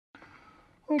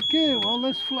Okay, well,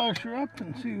 let's flash her up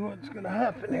and see what's going to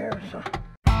happen here. So.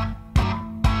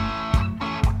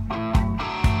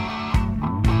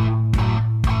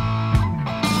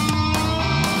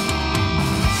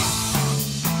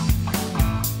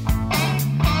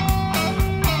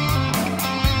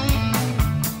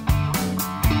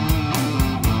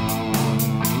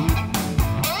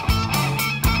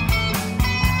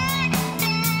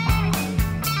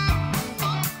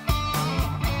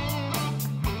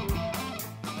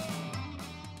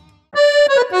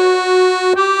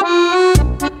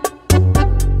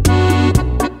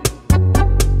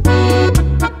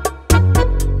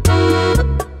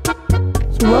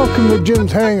 Welcome to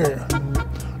Jim's Hangar.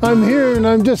 I'm here and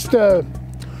I'm just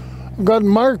got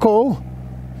Marco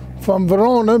from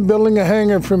Verona building a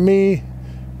hangar for me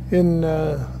in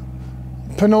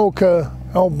Ponoka,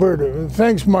 Alberta.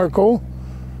 Thanks, Marco.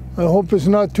 I hope it's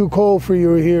not too cold for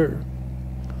you here.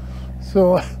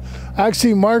 So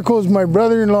actually Marco's my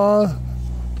brother-in-law,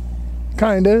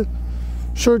 kinda,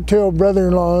 short-tailed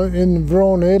brother-in-law in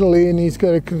Verona, Italy, and he's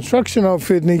got a construction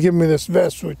outfit and he gave me this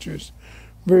vest, which is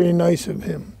very nice of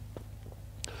him.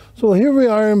 So here we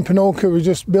are in Ponoka. We're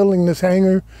just building this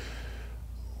hangar.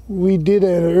 We did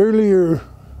an earlier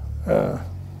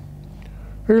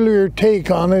take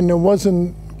on it and it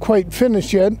wasn't quite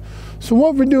finished yet. So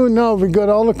what we're doing now, we got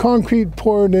all the concrete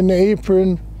poured in the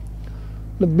apron.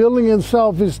 The building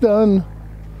itself is done.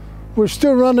 We're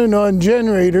still running on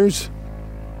generators.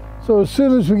 So as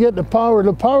soon as we get the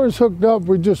power's hooked up,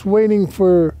 we're just waiting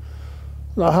for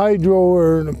the hydro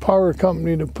or the power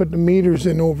company to put the meters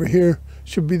in over here.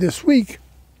 Should be this week.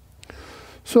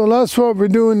 So that's what we're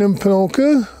doing in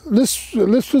Ponoka.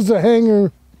 This was the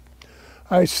hangar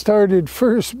I started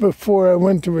first before I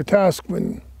went to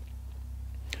Wetaskiwin.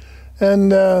 And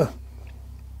now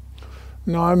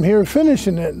I'm here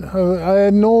finishing it. I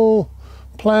had no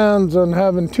plans on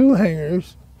having two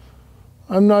hangars.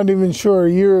 I'm not even sure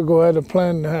a year ago I had a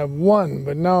plan to have one,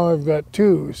 but now I've got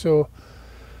two. So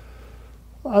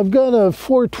I've got a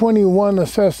 421, a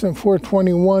Cessna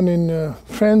 421 in a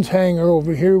friend's hangar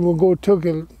over here. We'll go take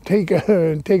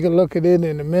a look at it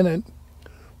in a minute.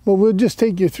 But we'll just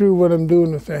take you through what I'm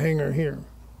doing with the hangar here.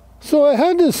 So I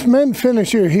had this cement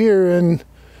finisher here and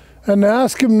I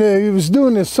asked him, he was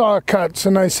doing his saw cuts,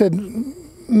 and I said,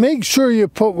 make sure you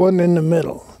put one in the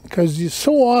middle. Because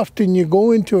so often you go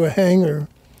into a hangar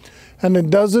and it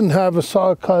doesn't have a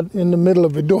saw cut in the middle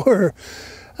of a door.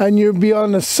 And you'll be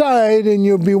on the side and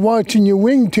you'll be watching your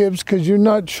wingtips because you're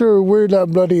not sure where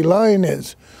that bloody line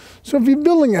is. So if you're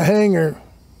building a hangar,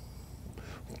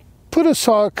 put a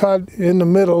saw cut in the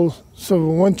middle so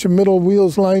once your middle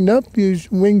wheel's lined up, your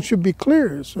wings should be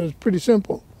clear. So it's pretty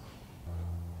simple.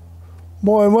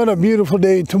 Boy, what a beautiful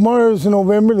day. Tomorrow's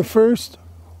November the 1st,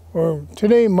 or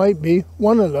today might be,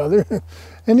 one or the other.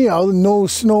 Anyhow, no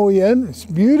snow yet. It's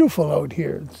beautiful out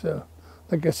here. It's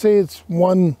like I say, it's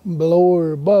one below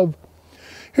or above.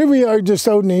 Here we are just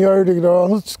out in the yard.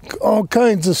 It's all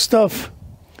kinds of stuff.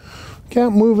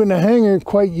 Can't move in the hangar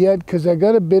quite yet because I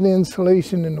got a bit of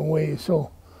insulation in the way.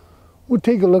 So we'll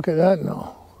take a look at that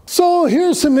now. So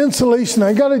here's some insulation.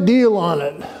 I got a deal on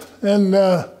it. And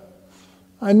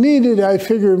I needed, I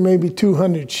figured, maybe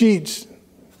 200 sheets.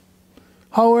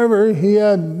 However, he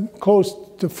had close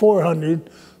to 400.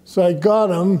 So I got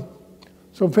them.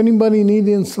 So if anybody needs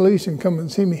insulation, come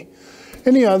and see me.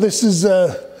 Anyhow, this is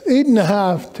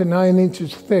 8.5 to 9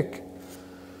 inches thick.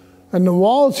 And the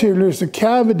walls here, there's a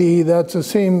cavity that's the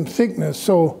same thickness.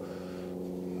 So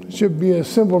it should be a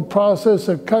simple process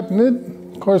of cutting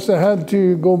it. Of course, I had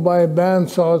to go buy a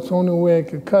bandsaw. It's the only way I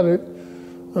could cut it.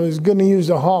 I was going to use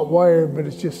a hot wire, but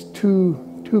it's just too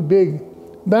big.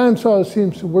 Bandsaw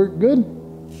seems to work good.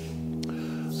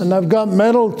 And I've got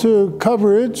metal to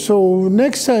cover it, so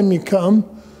next time you come,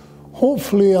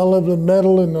 hopefully I'll have the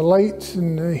metal and the lights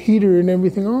and the heater and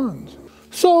everything on.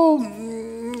 So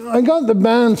I got the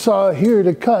bandsaw here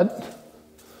to cut.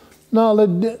 Now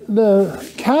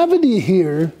the cavity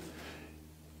here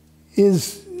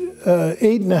is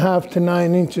 8.5 to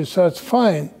 9 inches, so that's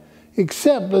fine.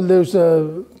 Except that there's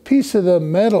a piece of the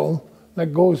metal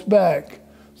that goes back.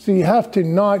 So you have to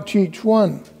notch each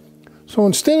one. So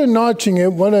instead of notching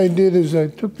it, what I did is I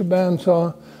took the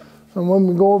bandsaw, and when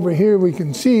we go over here, we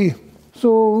can see.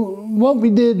 So what we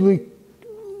did, we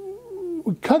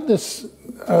cut this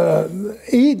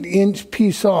 8-inch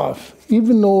piece off,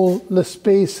 even though the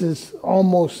space is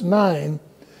almost 9,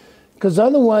 because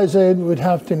otherwise I would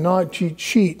have to notch each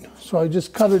sheet. So I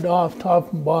just cut it off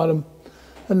top and bottom,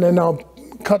 and then I'll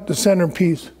cut the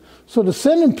centerpiece. So the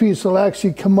centerpiece will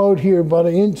actually come out here about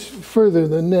 1 inch further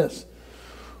than this.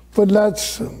 But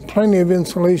that's plenty of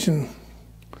insulation.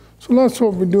 So So that's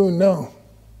what we're doing now.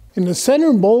 In the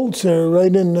center bolts there,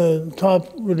 right in the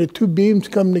top where the two beams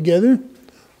come together,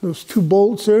 those two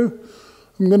bolts there,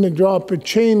 I'm going to drop a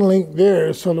chain link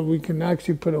there so that we can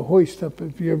actually put a hoist up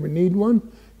if you ever need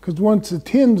one. Because once the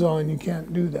tin's on, you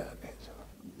can't do that.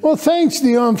 Well, thanks,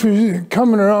 Dion, for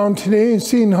coming around today and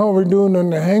seeing how we're doing on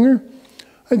the hangar.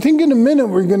 I think in a minute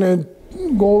we're going to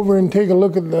go over and take a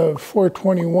look at the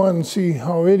 421, see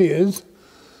how it is.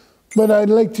 But I'd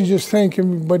like to just thank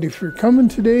everybody for coming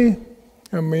today.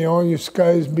 And may all your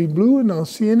skies be blue, and I'll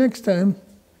see you next time.